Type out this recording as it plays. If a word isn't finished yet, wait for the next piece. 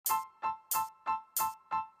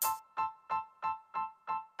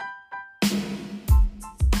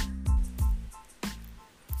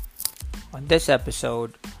On this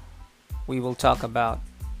episode, we will talk about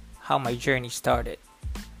how my journey started.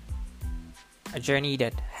 A journey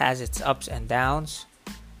that has its ups and downs,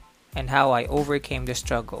 and how I overcame the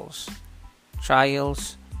struggles,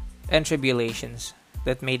 trials, and tribulations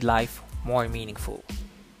that made life more meaningful.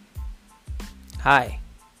 Hi,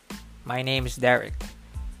 my name is Derek,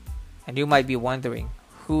 and you might be wondering,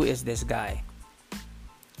 who is this guy?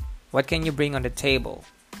 What can you bring on the table?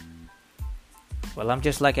 Well, I'm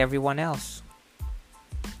just like everyone else.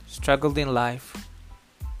 Struggled in life,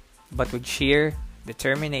 but with sheer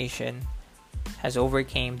determination has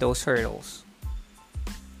overcame those hurdles.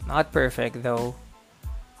 Not perfect though,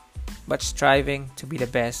 but striving to be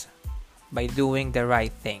the best by doing the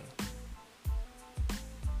right thing.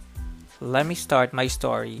 Let me start my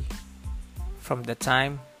story from the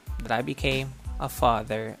time that I became a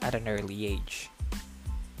father at an early age.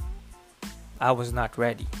 I was not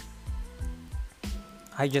ready.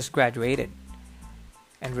 I just graduated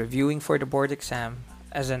and reviewing for the board exam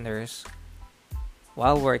as a nurse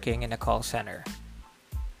while working in a call center.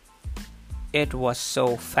 It was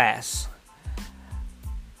so fast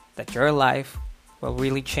that your life will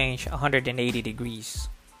really change 180 degrees.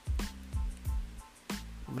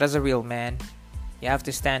 But as a real man, you have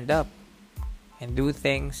to stand up and do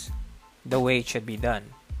things the way it should be done.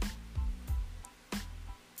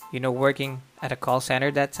 Working at a call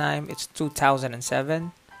center that time, it's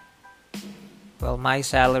 2007. Well, my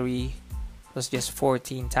salary was just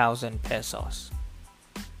 14,000 pesos.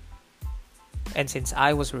 And since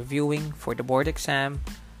I was reviewing for the board exam,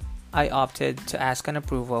 I opted to ask an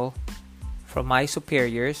approval from my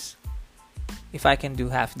superiors if I can do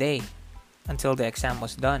half day until the exam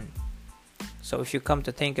was done. So if you come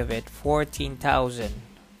to think of it, 14,000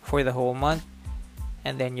 for the whole month,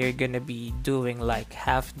 and then you're gonna be doing like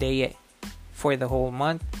half day for the whole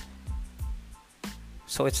month.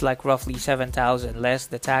 So it's like roughly 7,000 less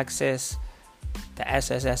the taxes, the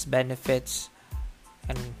SSS benefits,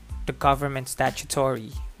 and the government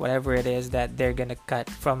statutory, whatever it is that they're gonna cut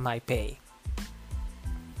from my pay.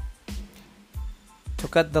 To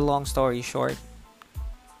cut the long story short,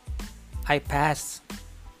 I passed.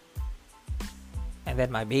 And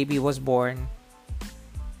then my baby was born.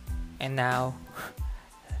 And now,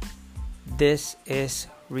 this is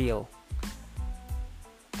real.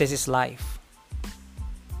 This is life.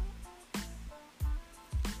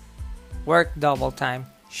 Work double time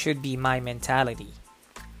should be my mentality.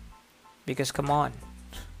 Because come on,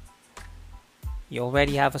 you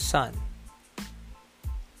already have a son.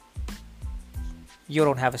 You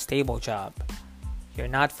don't have a stable job. You're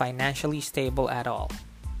not financially stable at all.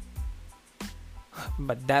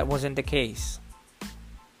 But that wasn't the case.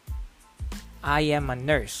 I am a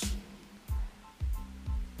nurse.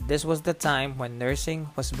 This was the time when nursing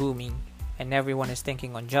was booming and everyone is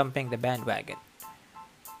thinking on jumping the bandwagon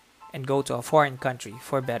and go to a foreign country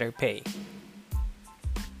for better pay.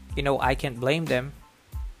 I can't blame them.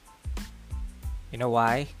 You know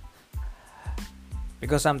why?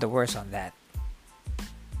 Because I'm the worst on that.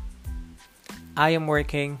 I am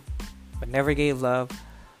working, but never gave love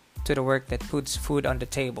to the work that puts food on the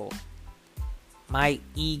table. My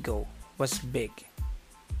ego was big.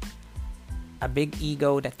 A big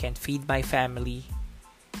ego that can feed my family.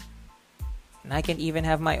 And I can even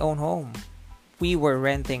have my own home. We were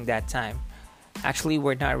renting that time. Actually,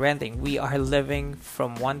 we're not renting. We are living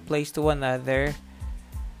from one place to another.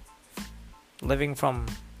 Living from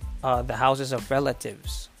the houses of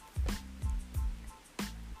relatives.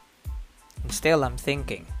 And still, I'm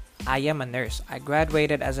thinking, I am a nurse. I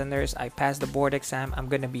graduated as a nurse. I passed the board exam. I'm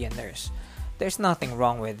gonna be a nurse. There's nothing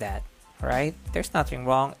wrong with that, right? There's nothing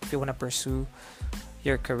wrong if you want to pursue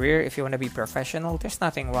your career. If you want to be professional, there's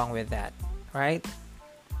nothing wrong with that, right?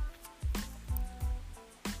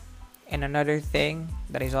 And another thing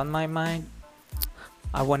that is on my mind,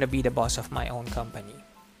 I want to be the boss of my own company.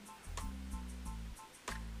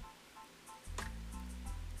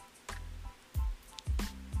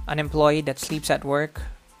 An employee that sleeps at work,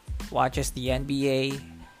 watches the NBA,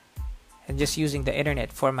 and just using the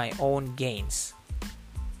internet for my own gains.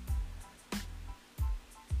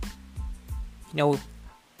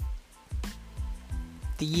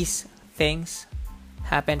 These things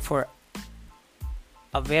happen for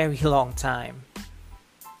a very long time.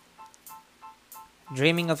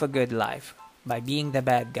 Dreaming of a good life by being the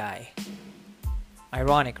bad guy.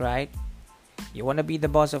 Ironic, right? You want to be the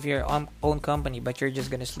boss of your own company, but you're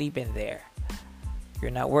just gonna sleep in there.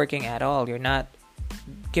 You're not working at all. You're not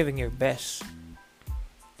giving your best.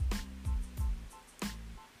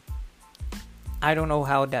 I don't know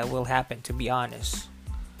how that will happen, to be honest.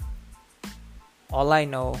 All I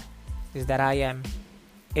know is that I am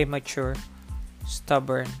immature,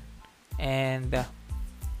 stubborn, and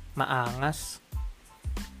maangas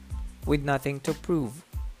with nothing to prove.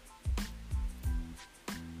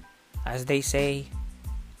 As they say,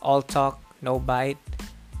 all talk, no bite.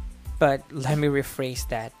 But let me rephrase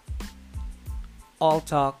that. All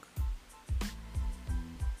talk,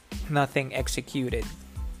 nothing executed.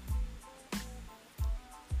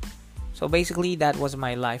 So basically, that was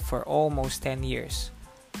my life for almost 10 years.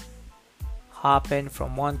 Hopping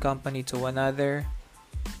from one company to another,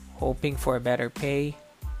 hoping for a better pay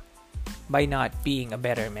by not being a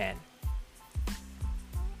better man.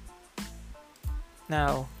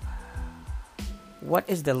 Now, what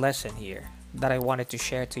is the lesson here that I wanted to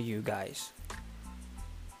share to you guys?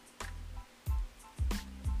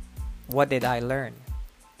 What did I learn?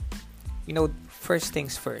 First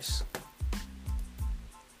things first.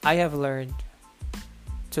 I have learned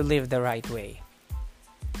to live the right way.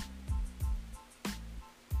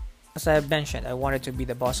 As I have mentioned, I wanted to be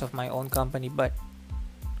the boss of my own company, but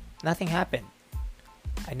nothing happened.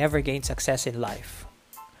 I never gained success in life.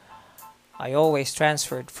 I always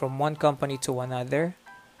transferred from one company to another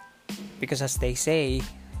because, as they say,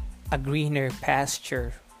 a greener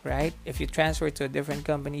pasture, right? If you transfer to a different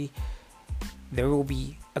company, there will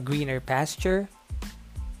be a greener pasture.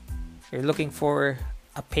 You're looking for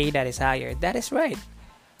a pay that is higher. That is right.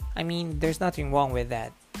 I mean, there's nothing wrong with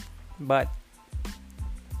that. But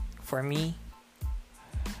for me,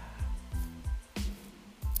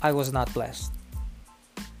 I was not blessed.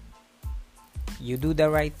 You do the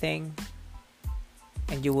right thing,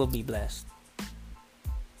 and you will be blessed.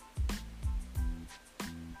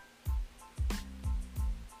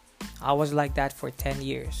 I was like that for 10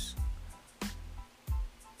 years.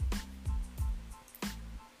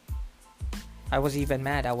 I was even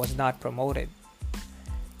mad I was not promoted.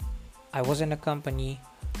 I was in a company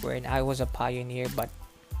wherein I was a pioneer but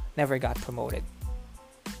never got promoted.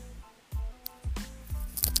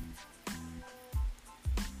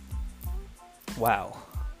 Wow.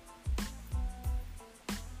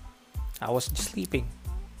 I was just sleeping.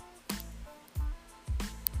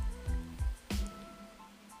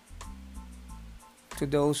 To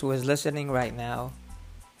those who is listening right now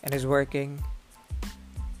and is working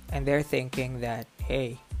and they're thinking that,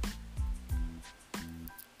 hey,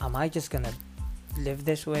 am I just gonna live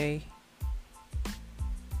this way?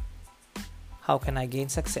 How can I gain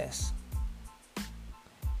success?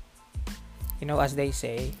 As they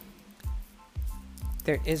say,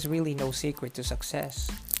 there is really no secret to success.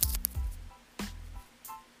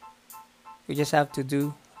 You just have to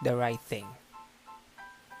do the right thing,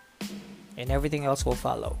 and everything else will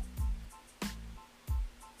follow.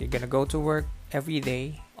 You're gonna go to work every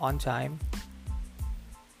day on time.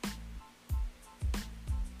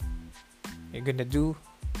 You're gonna do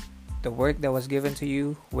the work that was given to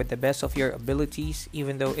you with the best of your abilities,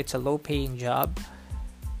 even though it's a low paying job.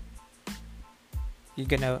 You're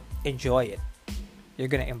gonna enjoy it. You're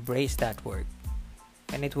gonna embrace that work,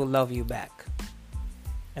 and it will love you back.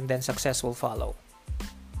 And then success will follow.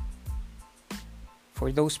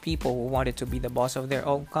 For those people who wanted to be the boss of their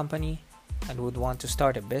own company and would want to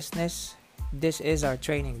start a business, this is our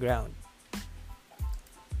training ground.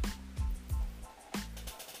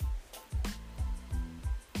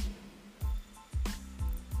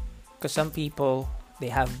 Because some people, they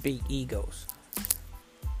have big egos.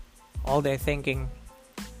 All they're thinking,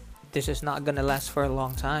 this is not gonna last for a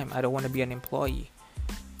long time. I don't want to be an employee.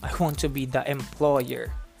 I want to be the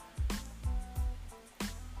employer.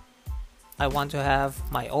 I want to have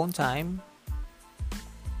my own time.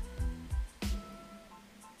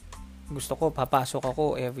 Gusto ko, papasok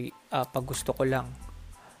ako pag gusto ko lang.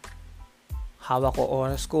 Hawak ko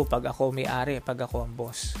oras ko pag ako may-ari, pag ako ang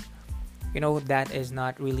boss. That is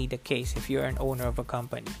not really the case if you're an owner of a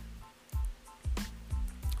company.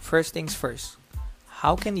 First things first,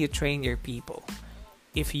 how can you train your people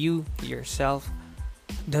if you yourself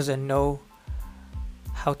doesn't know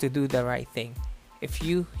how to do the right thing? If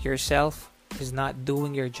you yourself is not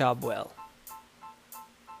doing your job well.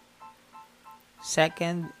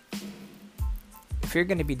 Second, if you're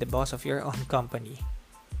going to be the boss of your own company,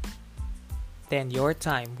 then your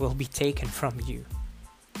time will be taken from you.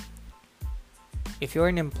 If you're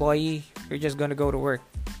an employee, you're just going to go to work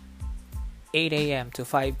 8 a.m. to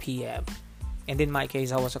 5 p.m. And in my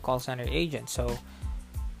case, I was a call center agent, so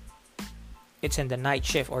it's in the night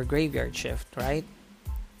shift or graveyard shift, right?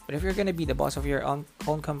 But if you're going to be the boss of your own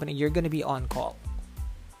company, you're going to be on call.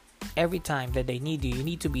 Every time that they need you, you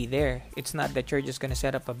need to be there. It's not that you're just going to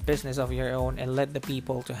set up a business of your own and let the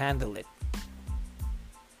people to handle it.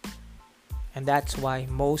 And that's why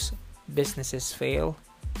most businesses fail.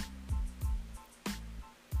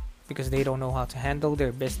 because they don't know how to handle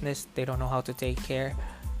their business, they don't know how to take care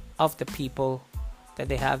of the people that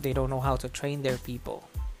they have, they don't know how to train their people.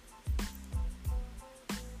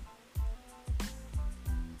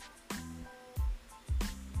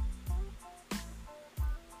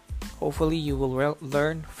 Hopefully you will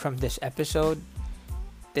learn from this episode.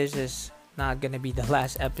 This is not gonna be the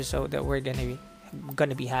last episode that we're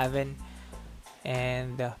gonna be having,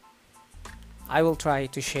 and I will try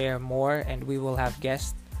to share more, and we will have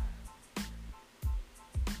guests.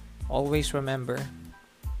 Always remember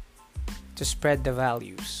to spread the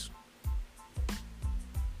values.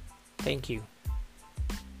 Thank you.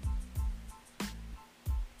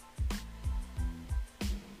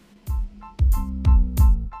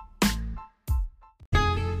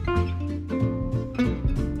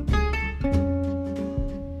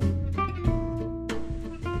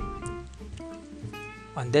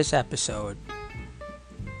 On this episode,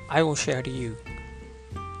 I will share to you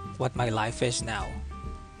what my life is now.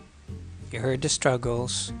 You heard the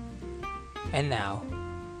struggles, and now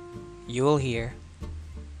you will hear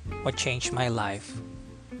what changed my life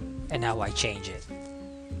and how I change it.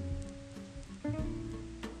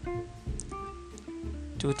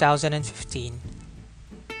 2015,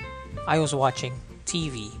 I was watching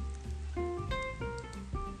TV,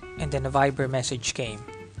 and then a Viber message came.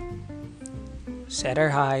 Said our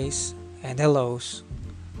highs and hellos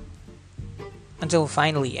until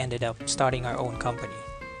finally ended up starting our own company.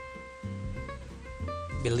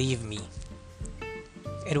 Believe me,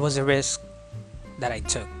 it was a risk that I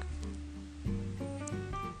took.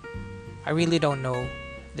 I really don't know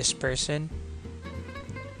this person,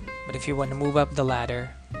 but if you want to move up the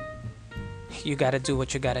ladder, you gotta do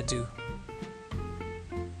what you gotta do.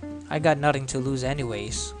 I got nothing to lose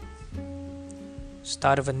anyways.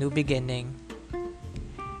 Start of a new beginning.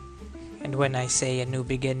 And when I say a new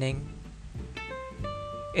beginning,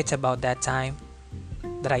 it's about that time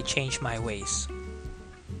that I changed my ways.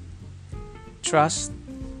 Trust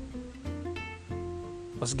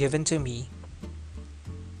was given to me,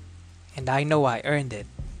 and I know I earned it.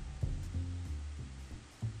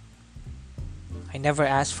 I never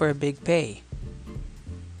asked for a big pay,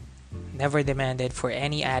 never demanded for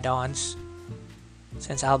any add-ons,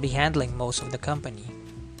 since I'll be handling most of the company.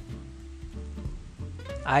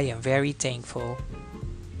 I am very thankful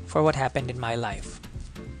for what happened in my life.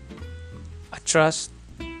 A trust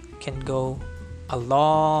can go a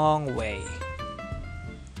long way.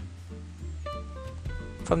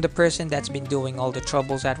 From the person that's been doing all the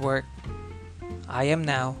troubles at work, I am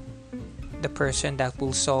now the person that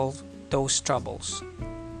will solve those troubles.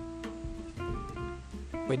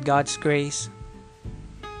 With God's grace,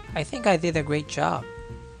 I think I did a great job.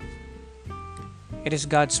 It is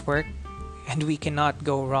God's work, and we cannot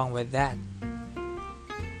go wrong with that.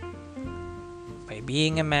 By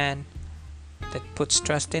being a man that puts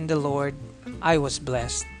trust in the Lord, I was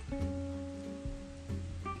blessed.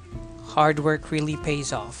 Hard work really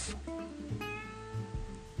pays off.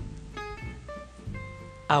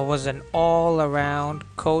 I was an all-around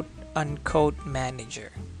quote-unquote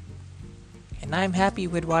manager, and I'm happy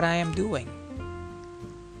with what I am doing.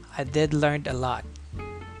 I did learn a lot,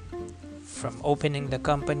 from opening the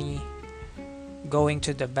company, going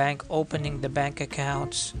to the bank, opening the bank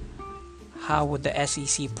accounts, how would the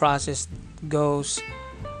SEC process goes,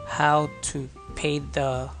 how to pay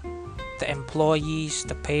the employees,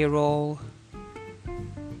 the payroll,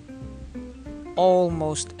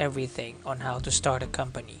 almost everything on how to start a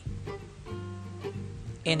company,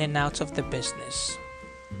 in and out of the business.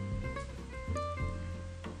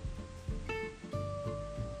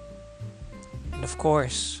 And of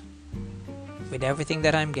course, with everything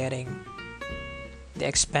that I'm getting, the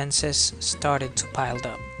expenses started to pile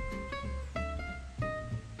up.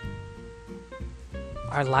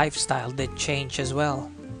 Our lifestyle did change as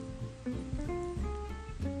well.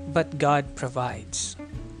 But God provides.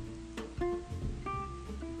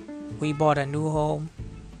 We bought a new home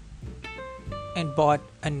and bought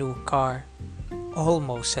a new car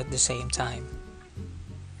almost at the same time.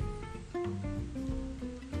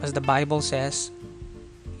 As the Bible says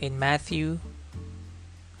in Matthew,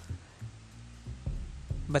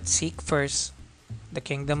 but seek first the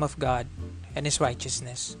kingdom of God and His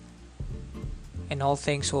righteousness, and all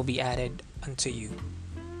things will be added unto you.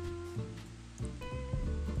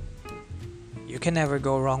 You can never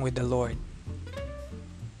go wrong with the Lord.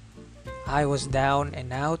 I was down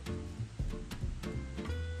and out.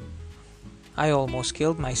 I almost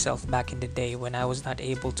killed myself back in the day when I was not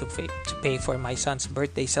able to pay for my son's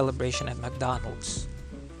birthday celebration at McDonald's.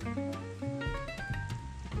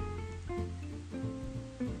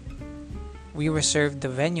 We reserved the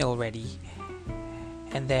venue already,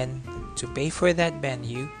 And then to pay for that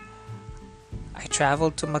venue, I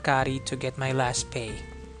traveled to Makati to get my last pay.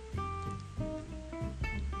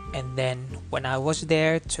 And then when I was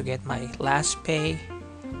there to get my last pay,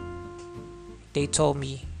 they told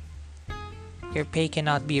me your pay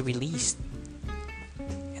cannot be released.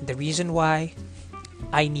 And the reason why,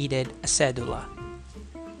 I needed a cedula.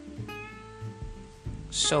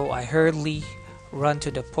 So I hurriedly run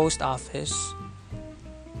to the post office.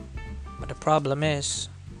 But the problem is,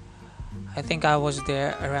 I think I was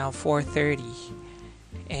there around 4:30,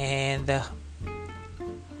 and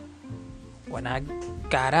when I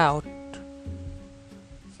got out,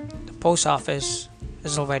 the post office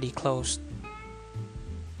is already closed.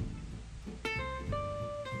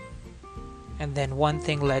 And then one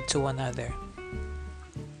thing led to another.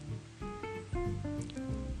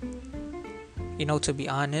 To be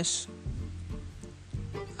honest,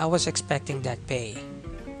 I was expecting that pay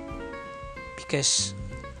because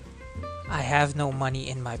I have no money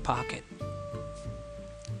in my pocket.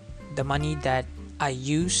 The money that I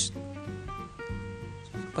used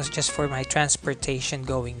was just for my transportation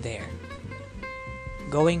going there.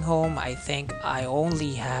 Going home, I think I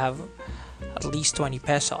only have at least 20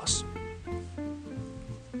 pesos.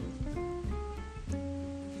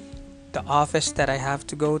 The office that I have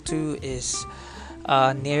to go to is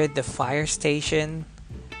near the fire station.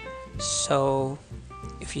 So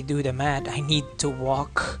if you do the math, I need to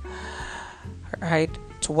walk, right?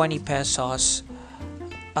 20 pesos.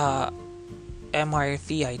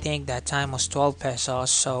 MRT, I think that time was 12 pesos.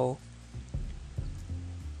 So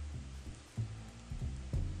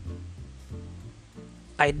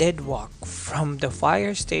I did walk from the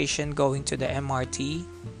fire station going to the MRT,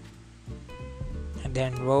 and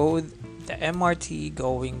then rode the MRT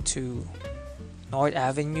going to North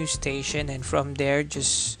Avenue Station, and from there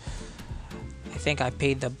I think I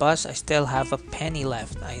paid the bus. I still have a penny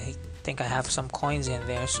left. I think I have some coins in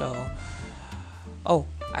there. So,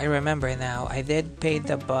 I remember now. I did pay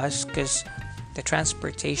the bus because the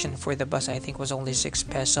transportation for the bus I think was only 6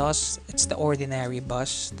 pesos. It's the ordinary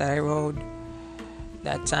bus that I rode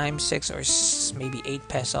that time, 6 or maybe 8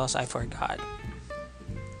 pesos. I forgot.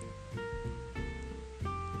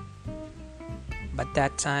 But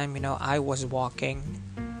that time, I was walking.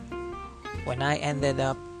 When I ended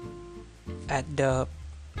up at the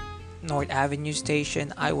North Avenue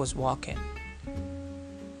Station, I was walking.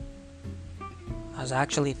 I was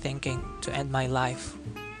actually thinking to end my life.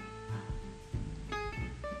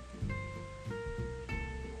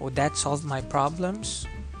 Would that solve my problems?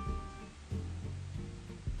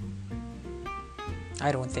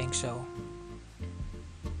 I don't think so.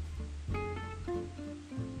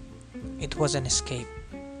 It was an escape.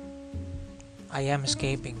 I am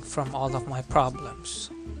escaping from all of my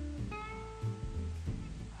problems.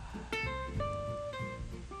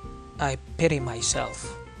 I pity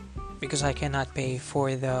myself because I cannot pay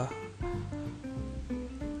for the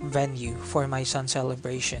venue for my son's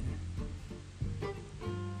celebration.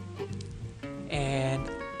 And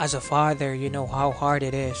as a father, you know how hard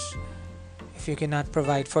it is if you cannot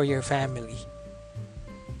provide for your family.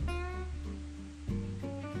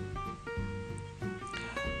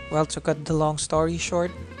 Well, to cut the long story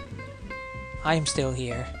short, I am still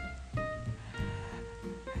here.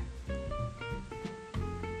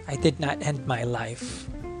 I did not end my life.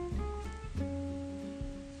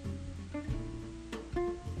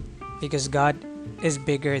 Because God is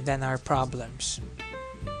bigger than our problems.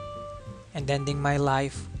 And ending my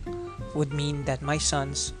life would mean that my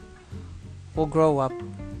sons will grow up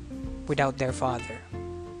without their father.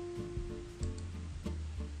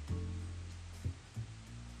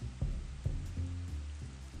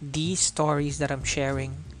 These stories that I'm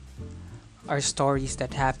sharing are stories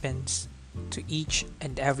that happens to each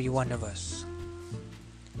and every one of us.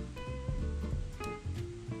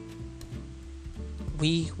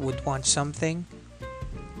 We would want something,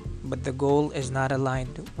 but the goal is not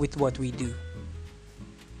aligned with what we do.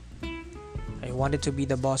 I wanted to be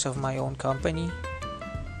the boss of my own company.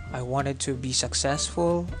 I wanted to be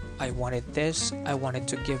successful. I wanted this. I wanted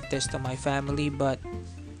to give this to my family, but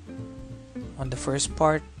on the first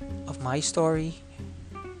part of my story,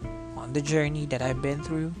 on the journey that I've been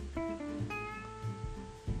through,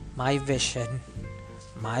 my vision,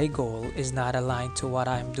 my goal is not aligned to what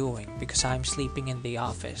I'm doing because I'm sleeping in the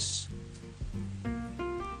office.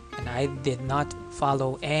 And I did not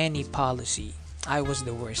follow any policy. I was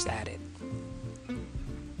the worst at it.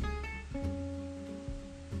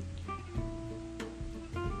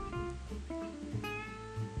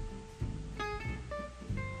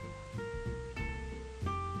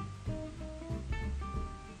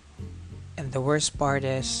 And the worst part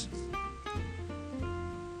is,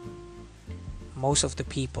 most of the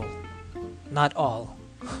people, not all,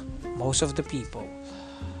 most of the people,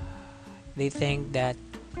 they think that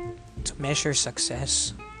to measure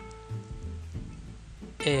success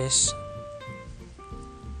is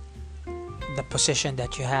the position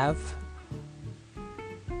that you have,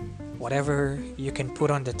 whatever you can put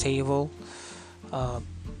on the table. uh,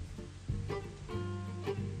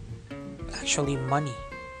 Actually, money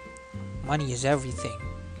is everything.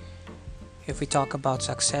 If we talk about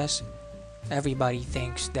success, everybody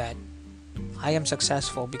thinks that I am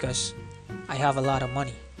successful because I have a lot of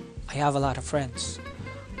money, I have a lot of friends,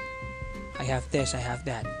 I have this, I have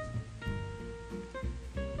that.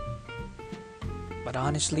 But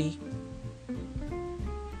honestly,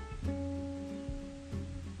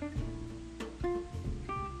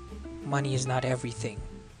 money is not everything.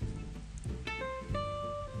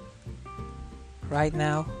 Right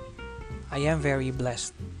now, I am very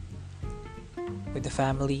blessed with the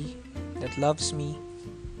family that loves me,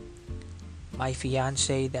 my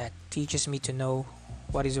fiance that teaches me to know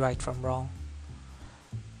what is right from wrong.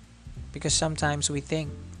 Because sometimes we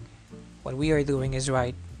think what we are doing is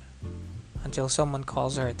right until someone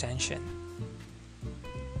calls our attention.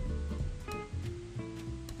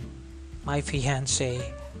 My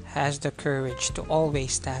fiance has the courage to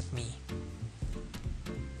always tap me.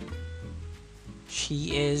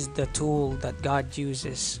 She is the tool that God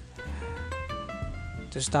uses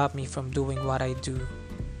to stop me from doing what I do.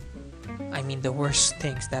 I mean, the worst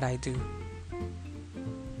things that I do.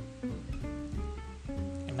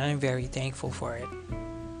 And I'm very thankful for it.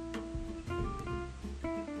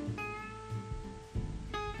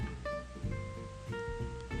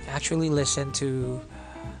 I actually listened to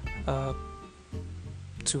a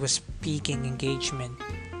speaking engagement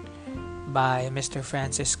by Mr.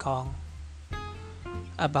 Francis Kong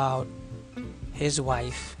about his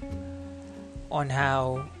wife, on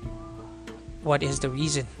what is the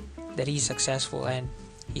reason that he's successful, and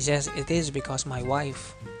he says it is because my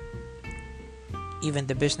wife. Even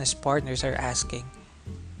the business partners are asking,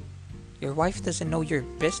 your wife doesn't know your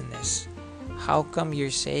business. How come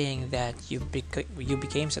you're saying that you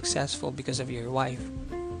became successful because of your wife?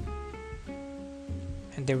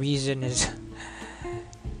 And the reason is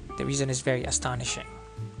very astonishing.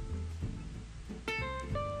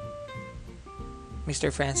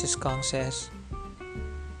 Mr. Francis Kong says,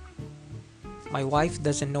 my wife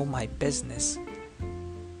doesn't know my business,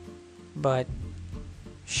 but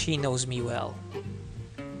she knows me well.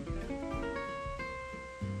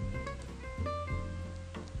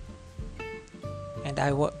 And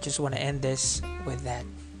I just want to end this with that.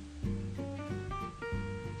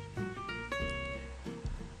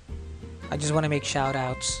 I just want to make shout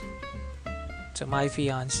outs to my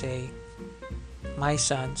fiance, my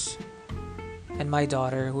sons, and my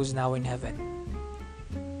daughter who's now in heaven.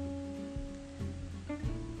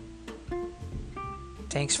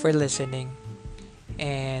 Thanks for listening,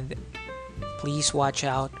 and please watch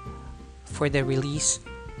out for the release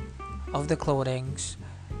of the clothings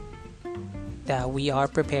that we are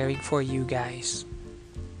preparing for you guys.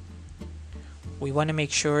 We want to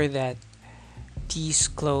make sure that these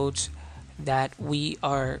clothes that we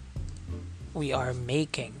are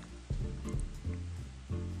making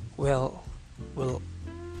will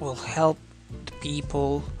help the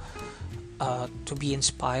people to be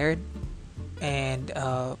inspired, and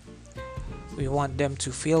we want them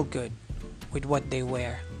to feel good with what they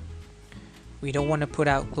wear. We don't want to put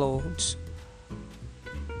out clothes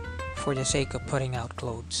for the sake of putting out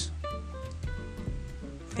clothes.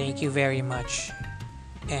 Thank you very much,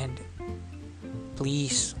 and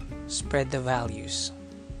please spread the values.